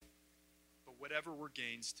whatever were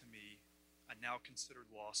gains to me, I now consider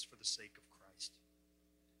loss for the sake of Christ.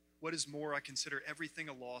 What is more, I consider everything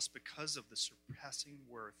a loss because of the surpassing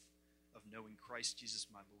worth of knowing Christ Jesus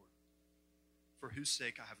my Lord, for whose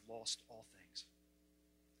sake I have lost all things.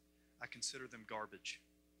 I consider them garbage,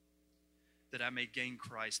 that I may gain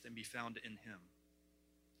Christ and be found in him,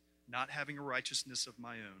 not having a righteousness of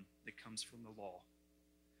my own that comes from the law,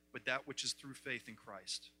 but that which is through faith in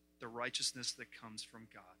Christ, the righteousness that comes from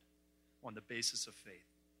God on the basis of faith.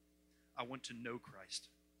 I want to know Christ,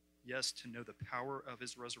 yes, to know the power of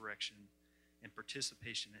his resurrection and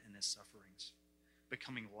participation in his sufferings,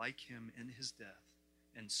 becoming like him in his death,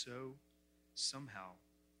 and so, somehow,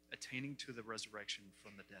 attaining to the resurrection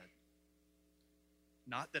from the dead.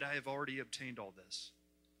 Not that I have already obtained all this,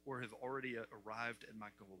 or have already arrived at my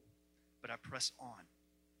goal, but I press on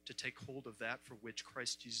to take hold of that for which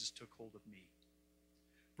Christ Jesus took hold of me.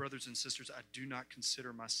 Brothers and sisters, I do not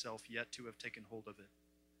consider myself yet to have taken hold of it.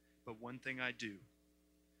 But one thing I do,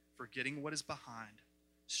 forgetting what is behind,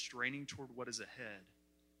 straining toward what is ahead,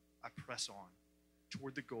 I press on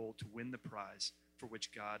toward the goal to win the prize for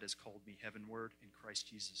which God has called me heavenward in Christ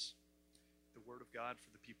Jesus. The word of God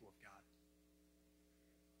for the people of God.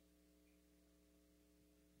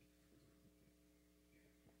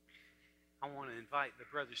 I want to invite the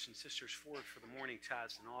brothers and sisters forward for the morning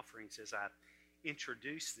tithes and offerings as I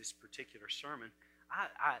introduce this particular sermon.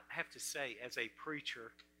 I have to say, as a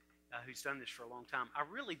preacher who's done this for a long time, I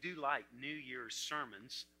really do like New Year's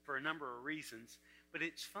sermons for a number of reasons, but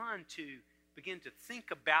it's fun to begin to think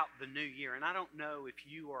about the new year. And I don't know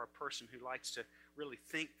if you are a person who likes to really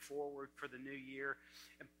think forward for the new year.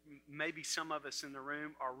 Maybe some of us in the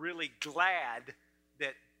room are really glad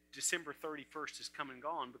that December 31st is come and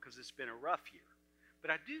gone because it's been a rough year.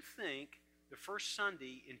 But I do think the first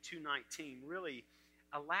Sunday in 2019 really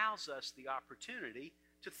allows us the opportunity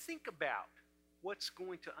to think about what's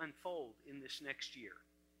going to unfold in this next year,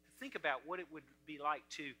 to think about what it would be like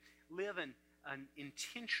to live an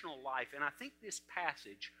intentional life. And I think this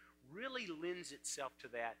passage really lends itself to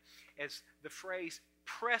that, as the phrase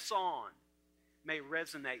press on may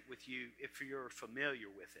resonate with you if you're familiar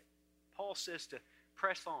with it. Paul says to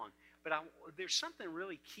press on. But there's something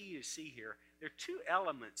really key to see here. There are two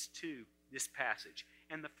elements to this passage.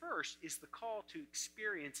 And the first is the call to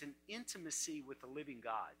experience an intimacy with the living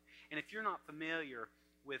God. And if you're not familiar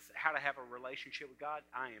with how to have a relationship with God,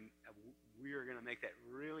 we are going to make that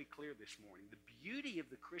really clear this morning. The beauty of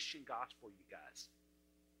the Christian gospel, you guys,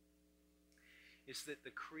 is that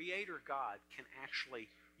the Creator God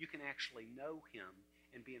you can actually know him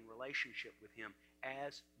and be in relationship with him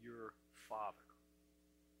as your Father.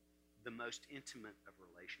 The most intimate of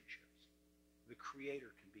relationships. The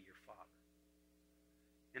Creator can be your Father.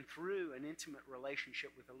 And through an intimate relationship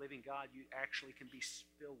with the living God, you actually can be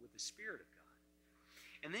filled with the Spirit of God.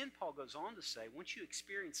 And then Paul goes on to say, once you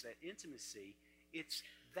experience that intimacy,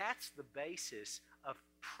 that's the basis of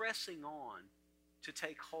pressing on to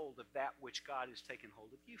take hold of that which God has taken hold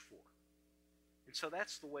of you for. And so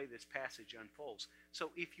that's the way this passage unfolds. So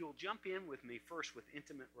if you'll jump in with me first with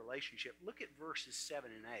intimate relationship, look at verses 7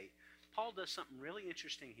 and 8. Paul does something really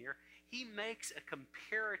interesting here. He makes a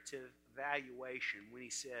comparative valuation when he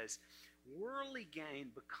says, worldly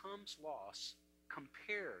gain becomes loss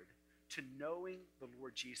compared to knowing the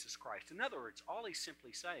Lord Jesus Christ. In other words, all he's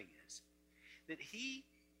simply saying is that he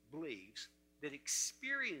believes that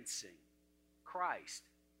experiencing Christ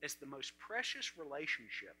as the most precious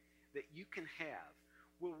relationship that you can have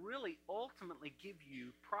will really ultimately give you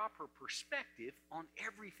proper perspective on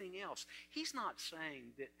everything else. He's not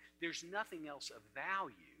saying that there's nothing else of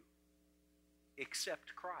value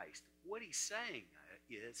except Christ. What he's saying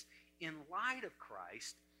is, in light of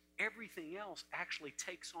Christ, everything else actually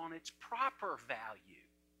takes on its proper value.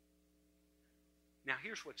 Now,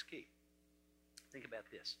 here's what's key. Think about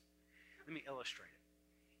this. Let me illustrate it.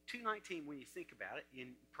 2019, when you think about it,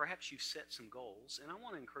 and perhaps you've set some goals, and I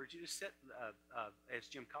want to encourage you to set, as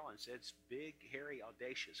Jim Collins said, big, hairy,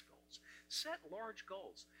 audacious goals. Set large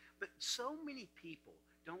goals. But so many people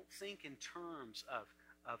don't think in terms of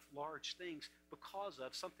large things because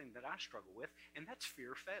of something that I struggle with, and that's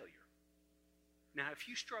fear of failure. Now, if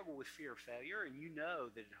you struggle with fear of failure and you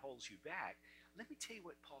know that it holds you back, let me tell you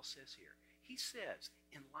what Paul says here. He says,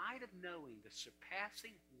 in light of knowing the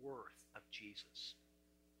surpassing worth of Jesus,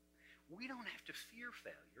 we don't have to fear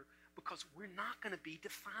failure because we're not going to be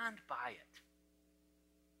defined by it.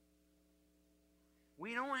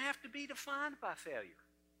 We don't have to be defined by failure.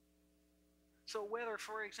 So whether,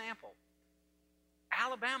 for example,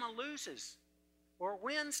 Alabama loses or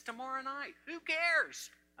wins tomorrow night, who cares?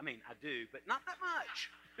 I mean, I do, but not that much.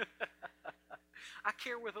 I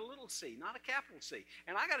care with a little c, not a capital C.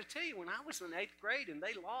 And I got to tell you, when I was in 8th grade and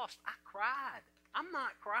they lost, I cried. I'm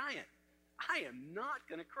not crying. I am not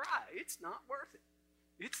going to cry. It's not worth it.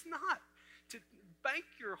 It's not. To bank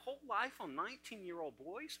your whole life on 19-year-old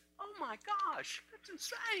boys? Oh my gosh, that's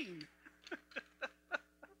insane.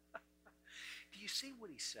 Do you see what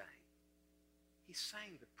he's saying? He's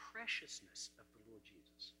saying the preciousness of the Lord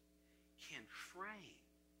Jesus can frame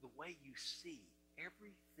the way you see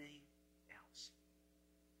everything else.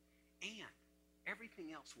 And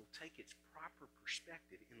everything else will take its proper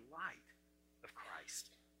perspective in light of Christ.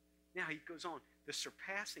 Now he goes on, the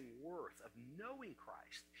surpassing worth of knowing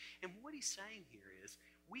Christ. And what he's saying here is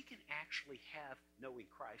we can actually have, knowing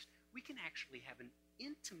Christ, we can actually have an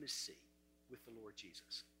intimacy with the Lord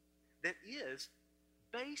Jesus that is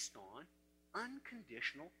based on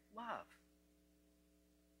unconditional love.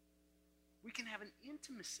 We can have an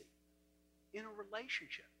intimacy in a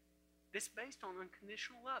relationship that's based on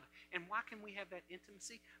unconditional love. And why can we have that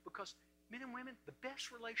intimacy? Because men and women, the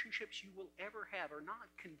best relationships you will ever have are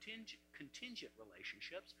not contingent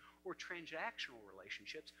relationships or transactional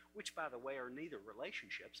relationships, which, by the way, are neither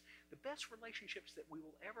relationships. The best relationships that we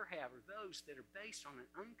will ever have are those that are based on an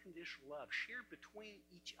unconditional love shared between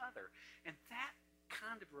each other. And that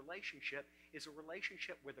kind of relationship is a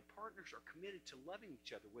relationship where the partners are committed to loving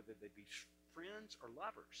each other, whether they be friends or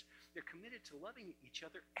lovers. They're committed to loving each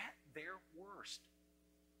other at their worst.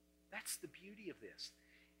 That's the beauty of this.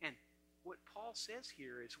 And what Paul says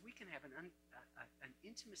here is we can have an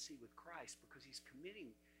intimacy with Christ because he's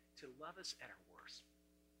committing to love us at our worst.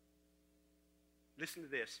 Listen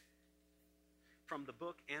to this from the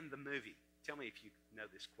book and the movie. Tell me if you know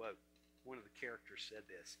this quote. One of the characters said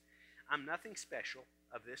this: "I'm nothing special,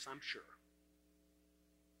 of this I'm sure."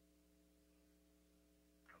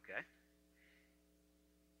 Okay?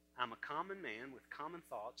 "I'm a common man with common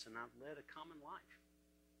thoughts, and I've led a common life.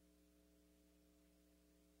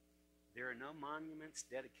 There are no monuments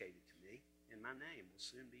dedicated to me, and my name will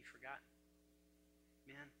soon be forgotten."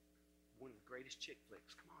 Man, one of the greatest chick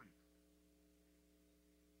flicks. Come on.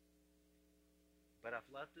 "But I've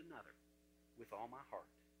loved another with all my heart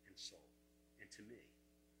and soul, and to me,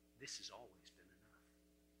 this has always been enough."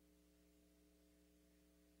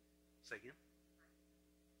 Say again?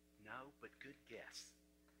 No, but good guess.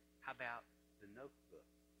 How about The Notebook,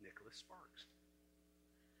 Nicholas Sparks?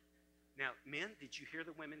 Now, men, did you hear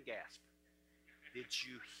the women gasp? Did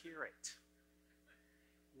you hear it?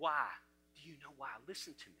 Why? Do you know why?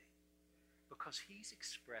 Listen to me. Because he's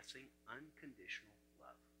expressing unconditional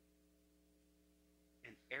love.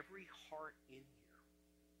 And every heart in here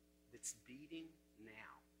that's beating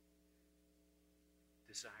now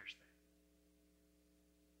desires that.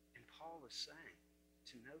 And Paul is saying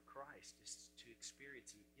to know Christ is to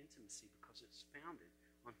experience an intimacy because it's founded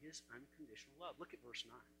on his unconditional love. Look at verse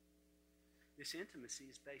 9. This intimacy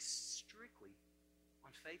is based strictly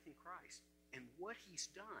on faith in Christ and what he's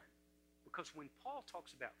done. Because when Paul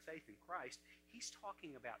talks about faith in Christ, he's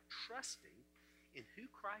talking about trusting in who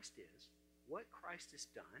Christ is, what Christ has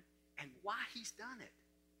done, and why he's done it.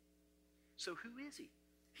 So who is he?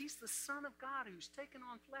 He's the Son of God who's taken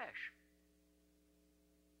on flesh.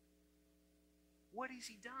 What has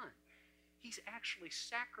he done? He's actually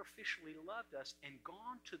sacrificially loved us and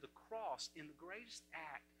gone to the cross in the greatest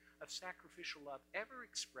act of sacrificial love ever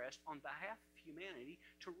expressed on behalf of humanity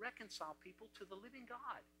to reconcile people to the living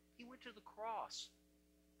God. He went to the cross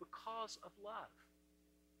because of love.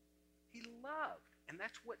 He loved, and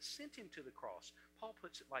that's what sent him to the cross. Paul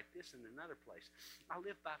puts it like this in another place: "I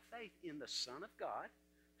live by faith in the Son of God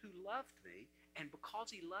who loved me, and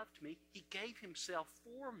because he loved me, he gave himself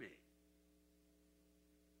for me."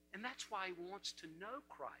 And that's why he wants to know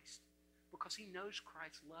Christ, because he knows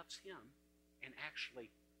Christ loves him and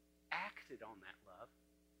actually acted on that love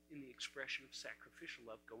in the expression of sacrificial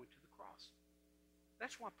love going to the cross.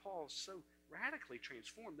 That's why Paul is so radically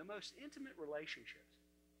transformed. The most intimate relationships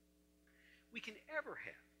we can ever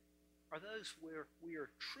have are those where we are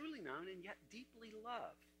truly known and yet deeply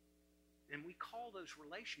loved. And we call those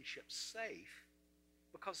relationships safe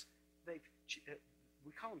because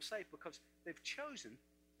we call them safe because they've chosen,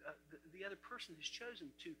 the other person has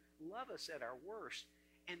chosen to love us at our worst.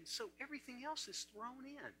 And so everything else is thrown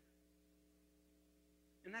in.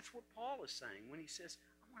 And that's what Paul is saying when he says,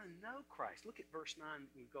 I want to know Christ. Look at verse 9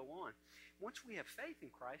 and go on. Once we have faith in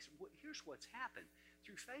Christ, here's what's happened.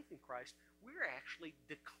 Through faith in Christ, we're actually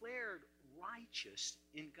declared righteous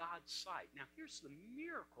in God's sight. Now, here's the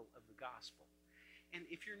miracle of the gospel. And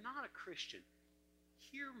if you're not a Christian,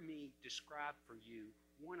 hear me describe for you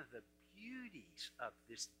one of the beauties of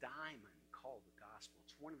this diamond called the gospel.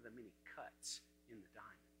 It's one of the many cuts in the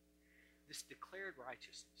diamond. this declared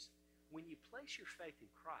righteousness. When you place your faith in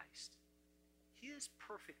Christ, his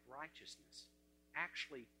perfect righteousness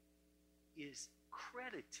actually is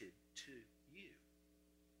credited to you.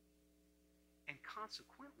 And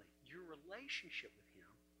consequently, your relationship with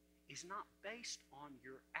him is not based on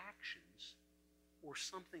your actions or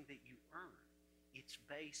something that you earn. It's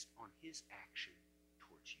based on his action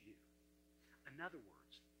towards you. In other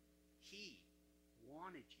words, he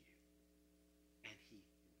wanted you, and he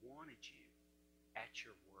wanted you at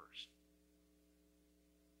your worst.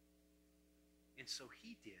 And so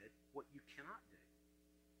he did what you cannot do.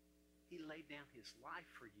 He laid down his life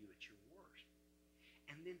for you at your worst,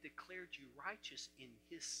 and then declared you righteous in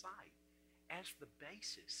his sight as the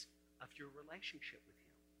basis of your relationship with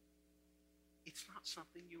him. It's not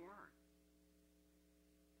something you earn.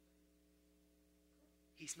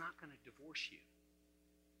 He's not going to divorce you.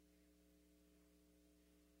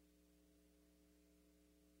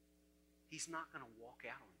 He's not going to walk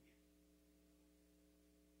out on you.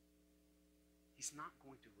 He's not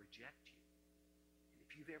going to reject you. And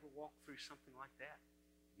if you've ever walked through something like that,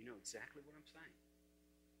 you know exactly what I'm saying.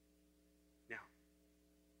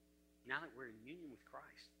 Now that we're in union with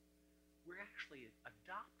Christ, we're actually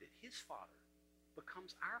adopted. His Father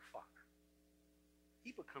becomes our Father.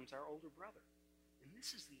 He becomes our older brother. And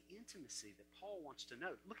this is the intimacy that Paul wants to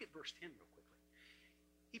know. Look at verse 10 real quickly.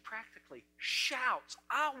 He practically shouts,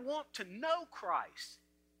 I want to know Christ.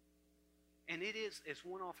 And it is, as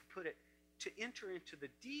one author put it, to enter into the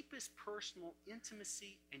deepest personal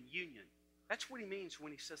intimacy and union. That's what he means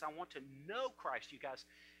when he says, I want to know Christ. You guys,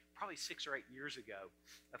 probably 6 or 8 years ago,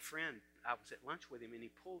 a friend, I was at lunch with him, and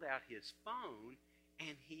he pulled out his phone,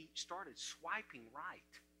 and he started swiping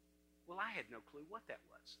right. Well, I had no clue what that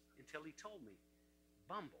was until he told me.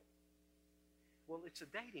 Bumble. Well, it's a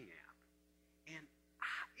dating app. And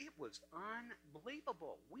it was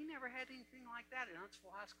unbelievable. We never had anything like that at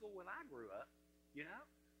Huntsville High School when I grew up, you know?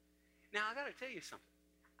 Now, I got to tell you something.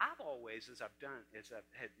 I've always, as I've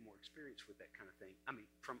had more experience with that kind of thing, I mean,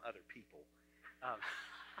 from other people.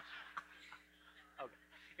 Okay.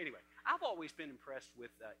 Anyway, I've always been impressed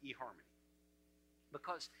with eHarmony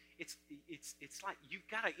because it's like you've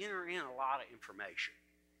got to enter in a lot of information.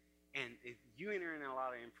 And if you enter in a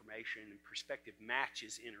lot of information and prospective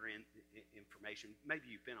matches enter in information, maybe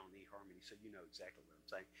you've been on eHarmony, so you know exactly what I'm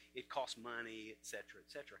saying. It costs money, et cetera, et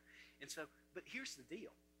cetera. And so, but here's the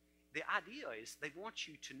deal. The idea is they want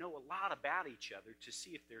you to know a lot about each other to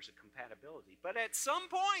see if there's a compatibility. But at some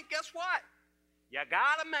point, guess what? You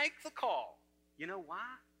got to make the call. You know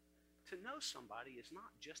why? To know somebody is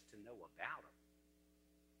not just to know about them.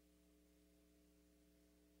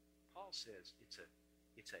 Paul says it's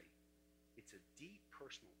a deep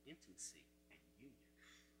personal intimacy and union.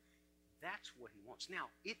 That's what he wants. Now,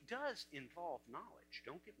 it does involve knowledge.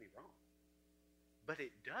 Don't get me wrong. But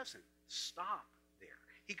it doesn't stop there.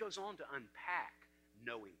 He goes on to unpack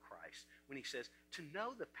knowing Christ when he says to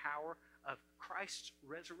know the power of Christ's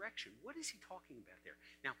resurrection. What is he talking about there?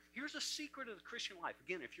 Now, here's a secret of the Christian life.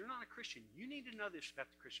 Again, if you're not a Christian, you need to know this about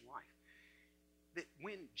the Christian life. That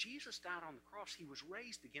when Jesus died on the cross, he was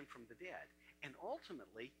raised again from the dead. And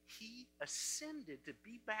ultimately, he ascended to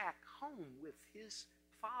be back home with his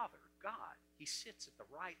Father, God. He sits at the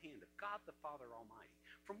right hand of God the Father Almighty,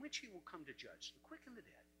 from which he will come to judge the quick and the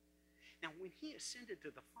dead. Now, when he ascended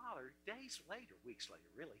to the Father, days later, weeks later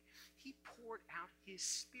really, he poured out his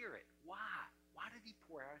Spirit. Why? Why did he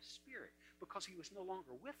pour out his Spirit? Because he was no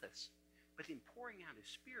longer with us. But in pouring out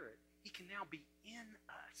his Spirit, he can now be in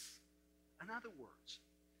us. In other words,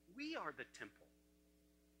 we are the temple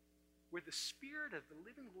where the Spirit of the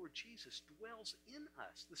living Lord Jesus dwells in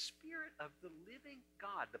us. The Spirit of the living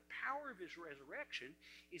God. The power of his resurrection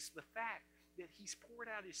is the fact that he's poured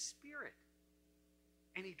out his Spirit.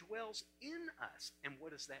 And he dwells in us. And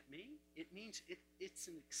what does that mean? It means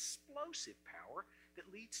it's an explosive power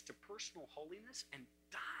that leads to personal holiness and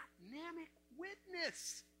dynamic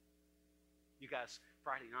witness. You guys,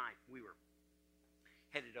 Friday night, we were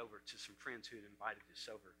headed over to some friends who had invited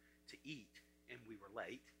us over to eat, and we were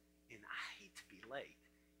late. And I hate to be late.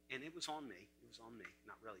 And it was on me. It was on me.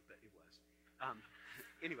 Not really, but it was.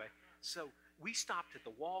 Anyway, so we stopped at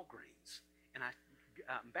the Walgreens. And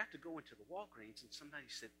I'm about to go into the Walgreens, and somebody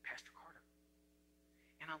said, Pastor Carter.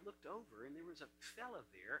 And I looked over, and there was a fellow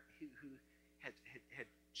there who had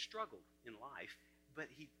struggled in life, but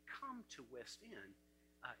he'd come to West End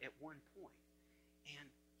at one point, and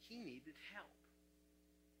he needed help.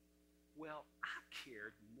 Well, I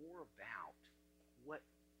cared more about what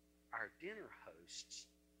our dinner hosts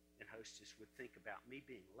and hostess would think about me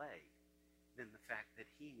being late than the fact that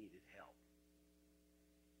he needed help.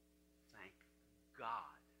 Thank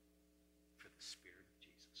God the Spirit of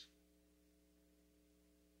Jesus,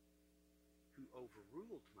 who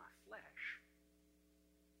overruled my flesh.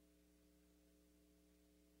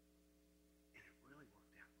 And it really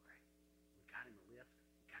worked out great. We got him a lift,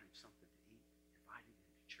 we got him something to eat, invited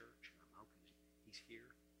him to church, and I'm hoping he's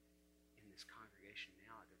here in this congregation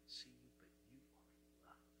now. I don't see you, but you are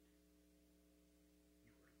loved.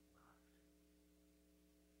 You are loved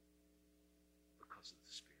because of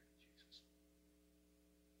the Spirit of Jesus.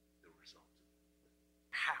 The result of the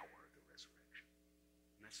power of the resurrection.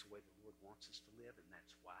 And that's the way the Lord wants us to live, and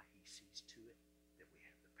that's why he sees to it that we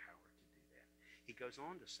have the power to do that. He goes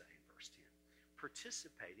on to say in verse 10,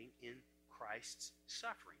 participating in Christ's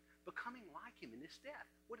suffering, becoming like him in his death.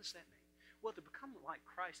 What does that mean? Well, to become like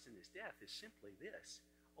Christ in his death is simply this: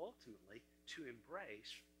 ultimately to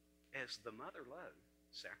embrace, as the mother load,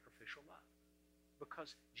 sacrificial love.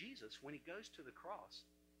 Because Jesus, when he goes to the cross,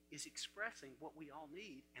 is expressing what we all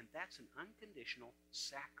need, and that's an unconditional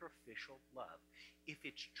sacrificial love. If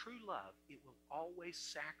it's true love, it will always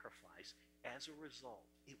sacrifice as a result.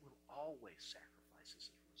 It will always sacrifice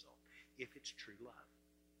as a result if it's true love.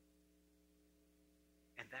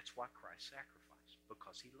 And that's why Christ sacrificed,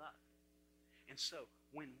 because he loved. And so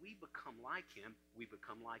when we become like him, we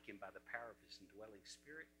become like him by the power of his indwelling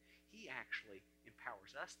Spirit. He actually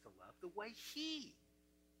empowers us to love the way he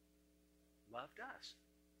loved us.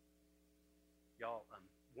 Y'all,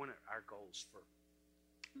 one of our goals for,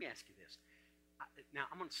 let me ask you this. Now,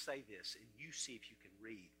 I'm going to say this, and you see if you can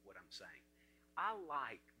read what I'm saying. I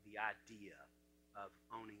like the idea of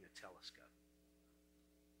owning a telescope.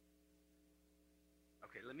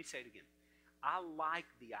 Okay, let me say it again. I like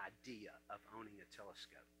the idea of owning a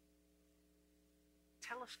telescope.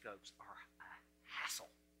 Telescopes are a hassle.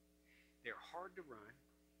 They're hard to run.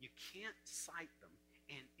 You can't sight them,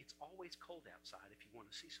 and it's always cold outside if you want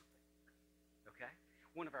to see something. Okay?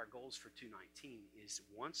 One of our goals for 2019 is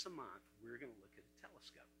once a month, we're going to look at a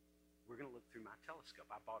telescope. We're going to look through my telescope.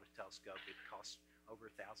 I bought a telescope. It cost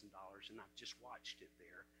over $1,000, and I've just watched it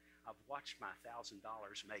there. I've watched my $1,000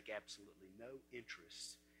 make absolutely no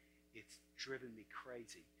interest. It's driven me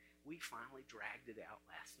crazy. We finally dragged it out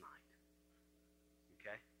last night.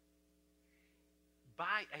 Okay?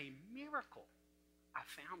 By a miracle, I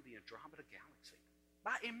found the Andromeda Galaxy.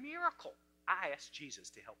 By a miracle, I asked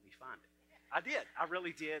Jesus to help me find it. I did. I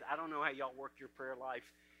really did. I don't know how y'all work your prayer life.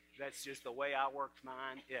 That's just the way I worked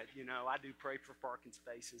mine. I do pray for parking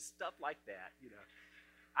spaces, stuff like that.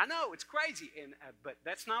 I know it's crazy, but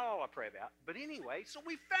that's not all I pray about. But anyway, so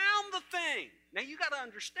we found the thing. Now you got to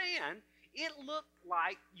understand, it looked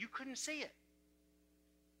like you couldn't see it.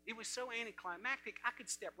 It was so anticlimactic. I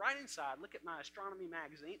could step right inside, look at my astronomy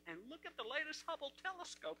magazine, and look at the latest Hubble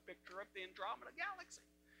telescope picture of the Andromeda Galaxy.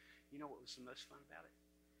 You know what was the most fun about it?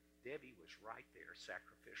 Debbie was right there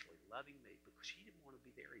sacrificially loving me because she didn't want to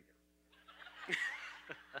be there either.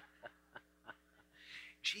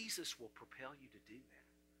 Jesus will propel you to do that.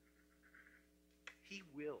 He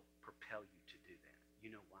will propel you to do that.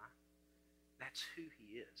 You know why? That's who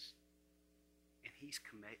he is. And he's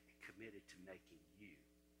committed to making you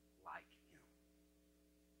like him.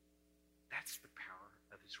 That's the power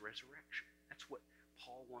of his resurrection. That's what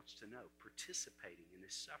Paul wants to know, participating in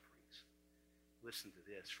his sufferings. Listen to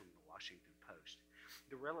this from the Washington Post.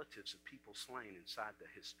 The relatives of people slain inside the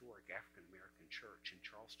historic African American church in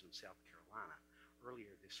Charleston, South Carolina,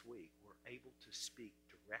 earlier this week were able to speak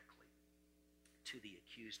directly to the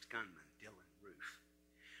accused gunman, Dylan Roof.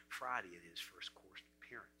 Friday at his first court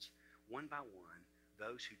appearance, one by one,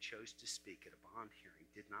 those who chose to speak at a bond hearing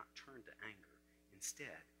did not turn to anger.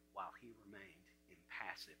 Instead, while he remained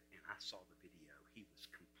impassive, and I saw the video, he was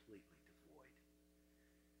completely devoid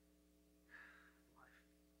of life.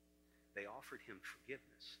 They offered him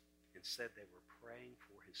forgiveness and said they were praying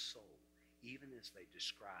for his soul, even as they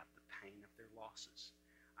described the pain of their losses.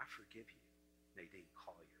 I forgive you, Nadine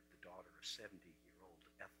Collier, the daughter of 70-year-old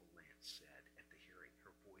Ethel Lance, said at the hearing,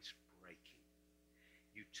 her voice breaking.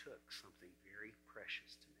 You took something very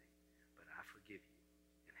precious to me, but I forgive you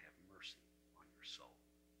and have mercy on your soul.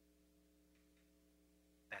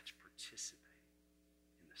 That's participating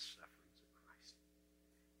in the sufferings of Christ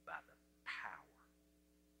by the power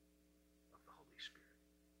of the Holy Spirit.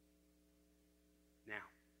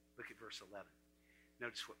 Now, look at verse 11.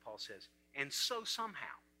 Notice what Paul says. And so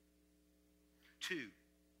somehow, to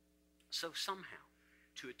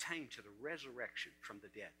attain to the resurrection from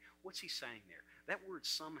the dead. What's he saying there? That word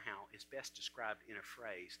somehow is best described in a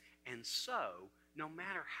phrase. And so, no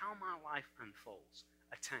matter how my life unfolds,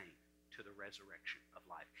 attain to the resurrection of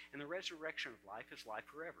life. And the resurrection of life is life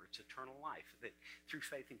forever. It's eternal life. That through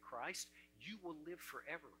faith in Christ, you will live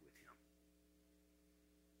forever with him.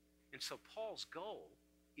 And so Paul's goal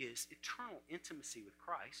is eternal intimacy with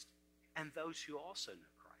Christ and those who also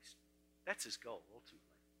know Christ. That's his goal,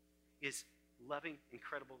 ultimately, is loving,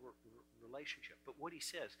 incredible relationship. But what he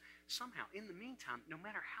says, somehow, in the meantime, no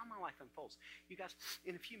matter how my life unfolds, you guys,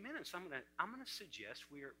 in a few minutes, I'm gonna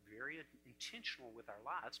suggest we are very intentional with our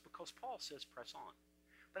lives because Paul says press on.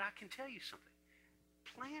 But I can tell you something.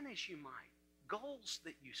 Plan as you might, goals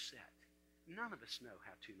that you set, none of us know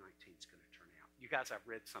how 2019 is going to turn out. You guys, I've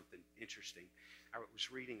read something interesting. I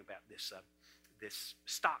was reading about this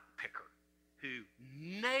stock picker who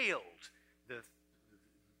nailed the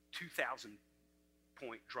 2,000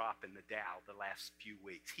 point drop in the Dow the last few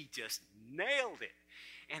weeks. He just nailed it.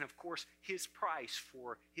 And of course, his price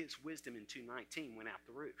for his wisdom in 2019 went out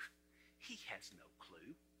the roof. He has no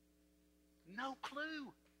clue. No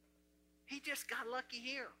clue. He just got lucky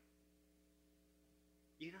here.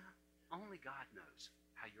 You know, only God knows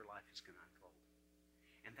how your life is going to unfold.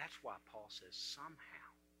 And that's why Paul says somehow,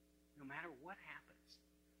 no matter what happens,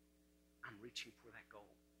 I'm reaching for that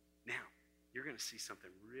goal. Now, you're going to see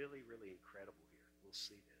something really, really incredible here. We'll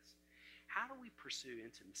see this. How do we pursue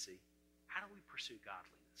intimacy? How do we pursue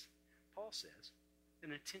godliness? Paul says,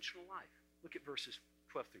 an intentional life. Look at verses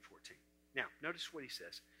 12 through 14. Now, notice what he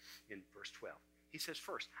says in verse 12. He says,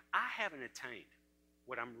 first, I haven't attained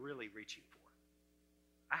what I'm really reaching for.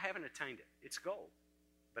 I haven't attained it. It's gold.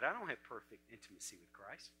 But I don't have perfect intimacy with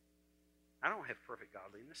Christ. I don't have perfect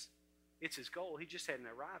godliness. It's his goal. He just hadn't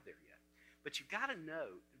arrived there yet. But you've got to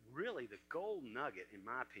know, really, the gold nugget, in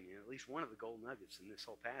my opinion, at least one of the gold nuggets in this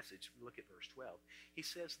whole passage, look at verse 12. He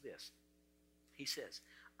says this. He says,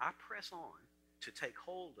 I press on to take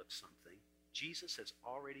hold of something Jesus has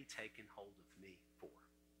already taken hold of me for.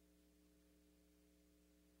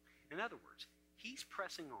 In other words, he's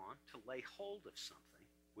pressing on to lay hold of something,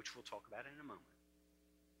 which we'll talk about in a moment,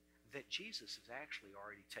 that Jesus has actually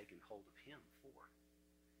already taken hold of him for.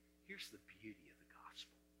 Here's the beauty of the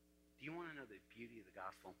gospel. Do you want to know the beauty of the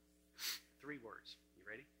gospel? 3 words. You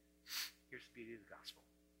ready? Here's the beauty of the gospel.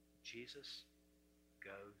 Jesus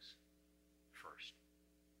goes first.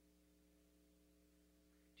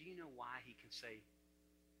 Do you know why he can say,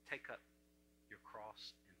 take up your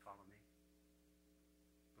cross and follow me?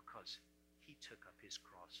 Because he took up his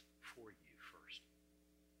cross for you first.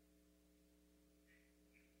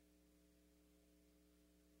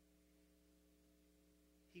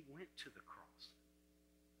 He went to the cross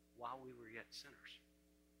while we were yet sinners.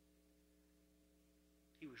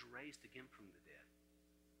 He was raised again from the dead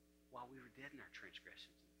while we were dead in our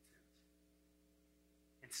transgressions and sins.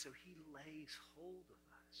 And so he lays hold of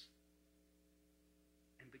us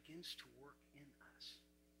and begins to work in us.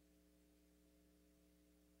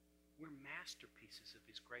 We're masterpieces of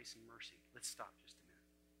his grace and mercy. Let's stop just a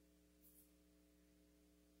minute.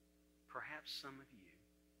 Perhaps some of you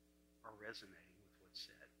are resonating with what's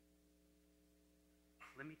said.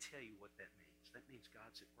 Let me tell you what that means. That means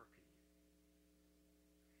God's at work in you.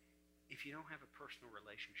 If you don't have a personal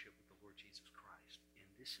relationship with the Lord Jesus Christ, and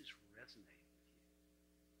this is resonating with you,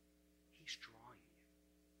 he's drawing you.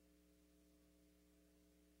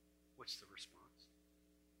 What's the response?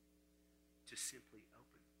 To simply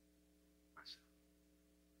open myself.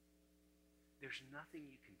 There's nothing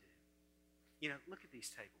you can do. You know, look at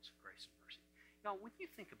these tables of grace and mercy. Now, when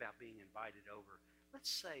you think about being invited over,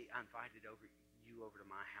 let's say I invited you over to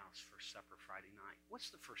my house for supper Friday night.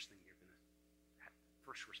 What's the first thing you're going to have,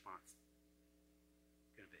 first response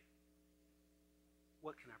going to be?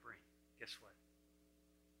 What can I bring? Guess what?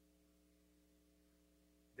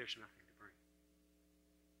 There's nothing to bring.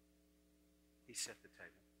 He set the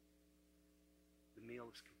table. The meal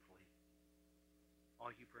is complete.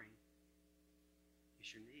 All you bring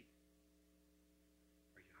is your need.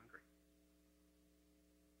 Are you hungry?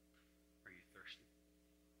 Are you thirsty?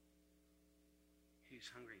 Who's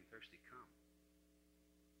hungry and thirsty, come.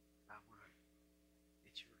 Buy wine.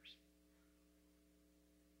 It's yours.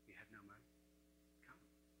 You have no money? Come.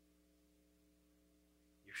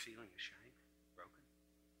 You're feeling ashamed, broken?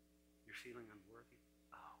 You're feeling unworthy?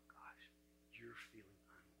 Oh, gosh. You're feeling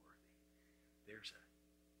unworthy. There's a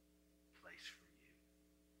place for you.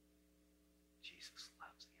 Jesus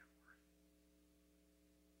loves the unworthy.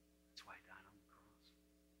 That's why he died on the cross.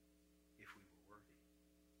 If we were worthy,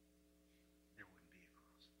 there wouldn't be a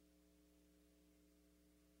cross.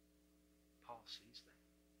 Paul sees that.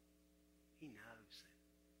 He knows that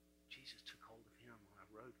Jesus took hold of him on a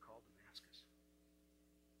road called Damascus.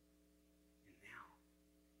 And now,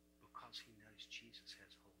 because he knows Jesus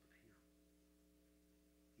has hold of him,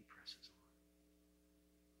 he presses on.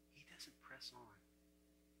 He doesn't press on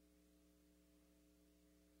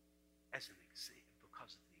as an example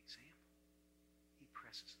because of the example. He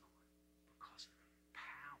presses on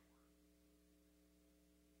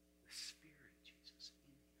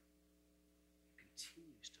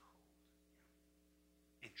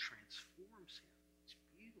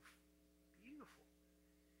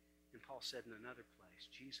Paul said in another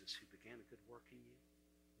place, Jesus, who began a good work in you,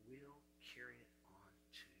 will carry it on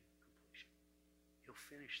to completion. He'll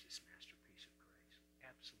finish this masterpiece of grace.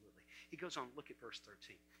 Absolutely. He goes on, look at verse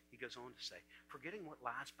 13. He goes on to say, forgetting what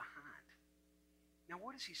lies behind. Now,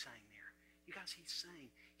 what is he saying there? You guys, he's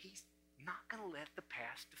saying he's not going to let the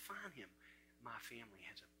past define him. My family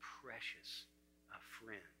has a precious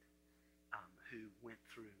friend who went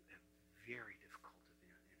through a very difficult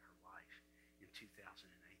event in her life in 2018.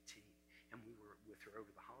 And we were with her over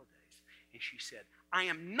the holidays. And she said, I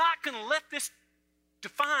am not going to let this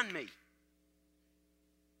define me.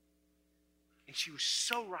 And she was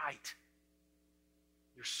so right.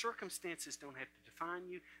 Your circumstances don't have to define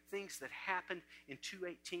you. Things that happened in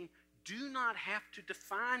 2018 do not have to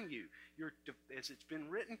define you. As it's been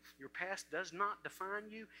written, your past does not define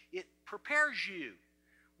you. It prepares you.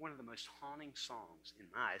 One of the most haunting songs, in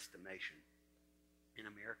my estimation, in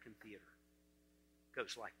American theater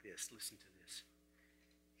goes like this. Listen to this.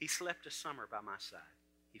 He slept a summer by my side.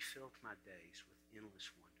 He filled my days with endless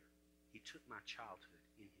wonder. He took my childhood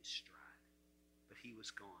in his stride. But he was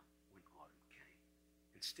gone when autumn came.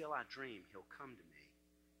 And still I dream he'll come to me,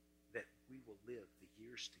 that we will live the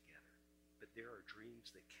years together. But there are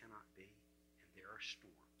dreams that cannot be, and there are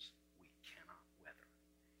storms we cannot weather.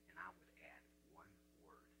 And I would add one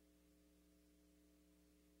word: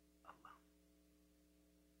 alone.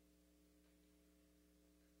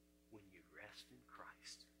 When you rest in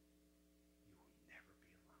Christ, you will never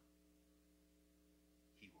be alone.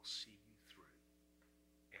 He will see you through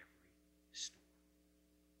every storm.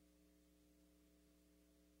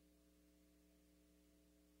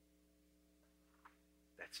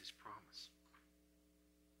 That's his promise.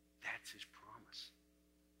 That's his promise.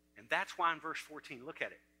 And that's why in verse 14, look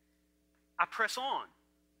at it. I press on.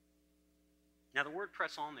 Now the word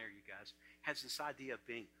press on there, you guys, has this idea of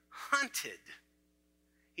being hunted.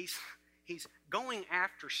 He's going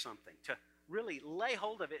after something to really lay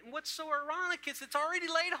hold of it. And what's so ironic is it's already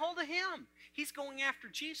laid hold of him. He's going after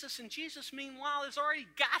Jesus, and Jesus, meanwhile, has already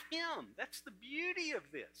got him. That's the beauty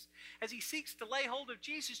of this. As he seeks to lay hold of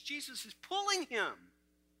Jesus, Jesus is pulling him,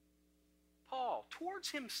 Paul, towards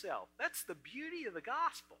himself. That's the beauty of the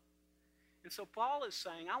gospel. And so Paul is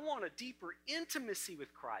saying, I want a deeper intimacy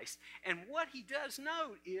with Christ. And what he does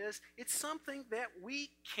note is it's something that we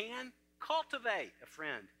can cultivate. A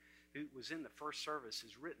friend who was in the first service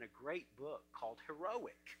has written a great book called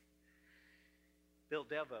Heroic. Bill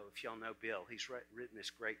Devo, if y'all know Bill, he's written this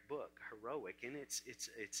great book, Heroic, and it's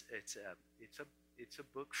a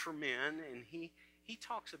book for men, and he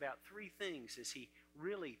talks about three things as he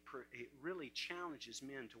really challenges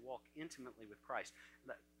men to walk intimately with Christ.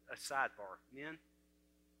 A sidebar, men,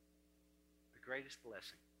 the greatest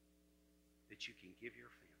blessing that you can give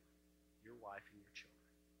your family, your wife and your children,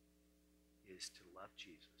 is to love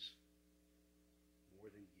Jesus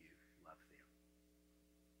more than you love them.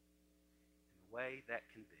 And the way that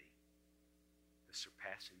can be,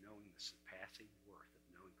 knowing the surpassing worth of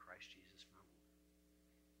knowing Christ Jesus my Lord,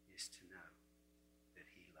 is to know that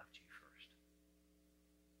he loved you first.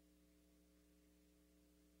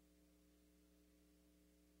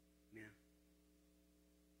 Men,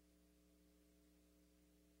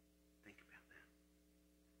 think about that.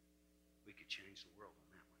 We could change the world on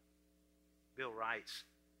that one. Bill writes,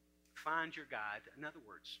 find your guide. In other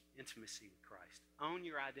words, intimacy with Christ. Own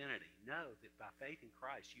your identity. Know that by faith in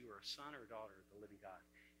Christ, you are a son or a daughter of the living God.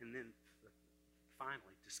 And then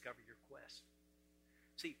finally, discover your quest.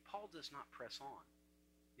 See, Paul does not press on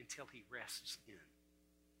until he rests in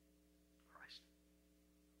Christ.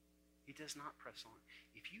 He does not press on.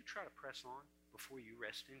 If you try to press on before you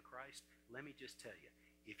rest in Christ, let me just tell you,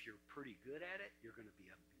 if you're pretty good at it, you're going to be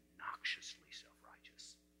obnoxiously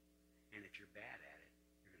self-righteous. And if you're bad at it,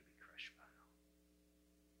 you're going to be crushed by it all.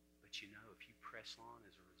 But you know, if you press on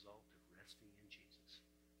as a result of resting in Jesus,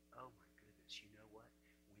 oh my goodness, you know what?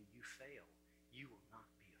 When you fail, you will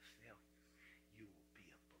not be a failure. You will be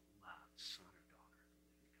a beloved son or daughter of the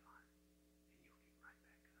living God. And you'll get right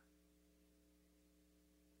back up.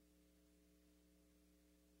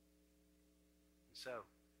 And so,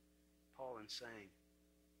 Paul, in saying,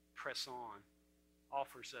 press on,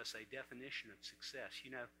 offers us a definition of success.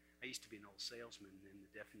 You know, I used to be an old salesman, and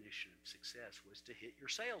the definition of success was to hit your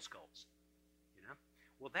sales goals. You know?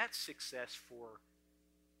 Well, that's success for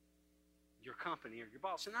your company or your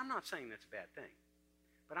boss. And I'm not saying that's a bad thing.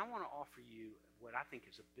 But I want to offer you what I think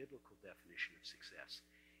is a biblical definition of success.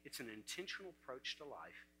 It's an intentional approach to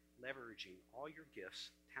life, leveraging all your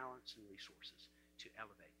gifts, talents, and resources to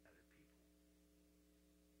elevate other people.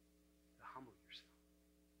 To humble yourself.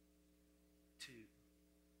 To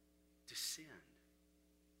descend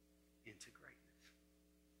into greatness.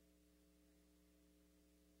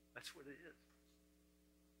 That's what it is.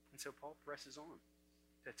 And so Paul presses on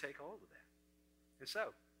to take hold of that. And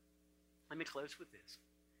so, let me close with this.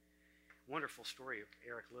 Wonderful story of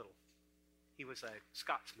Eric Liddell. He was a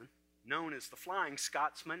Scotsman, known as the Flying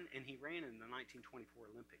Scotsman, and he ran in the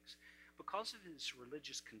 1924 Olympics. Because of his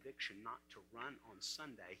religious conviction not to run on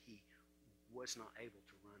Sunday, he was not able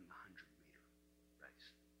to run the 100-meter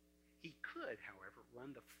race. He could, however,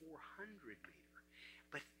 run the 400-meter.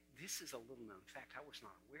 But this is a little-known fact. I was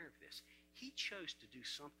not aware of this. He chose to do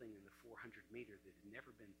something in the 400-meter that had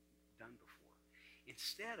never been done before.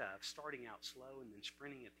 Instead of starting out slow and then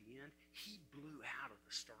sprinting at the end, he blew out of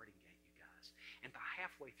the starting gate, you guys. And by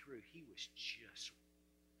halfway through, he was just...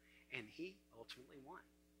 And he ultimately won.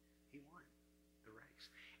 He won the race.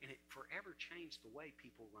 And it forever changed the way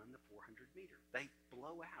people run the 400-meter. They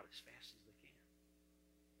blow out as fast as they can.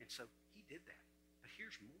 And so he did that. But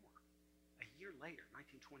here's more. A year later,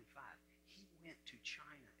 1925, he went to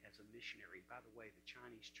China as a missionary. By the way, the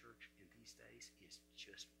Chinese church in these days is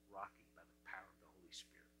just rocking by the power of the Holy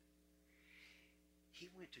Spirit. He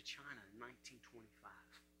went to China in 1925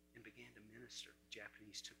 and began to minister. The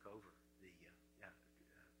Japanese took over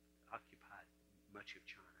occupied much of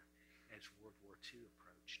China as World War II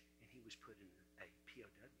approached, and he was put in a POW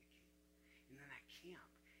camp. And in that camp,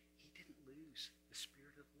 he didn't lose the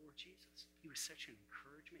spirit of the Lord Jesus. He was such an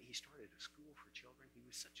encouragement. He started a school for children. He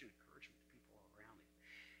was such an encouragement to people all around him.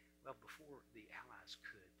 Well, before the Allies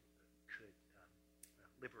could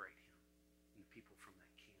liberate him and the people from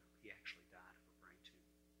that camp, he actually died of a brain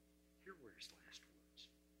tumor. Here were his last words.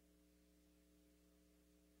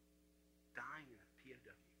 Dying in a POW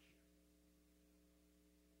camp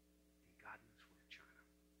in God knows where, China.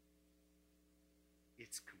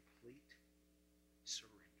 It's complete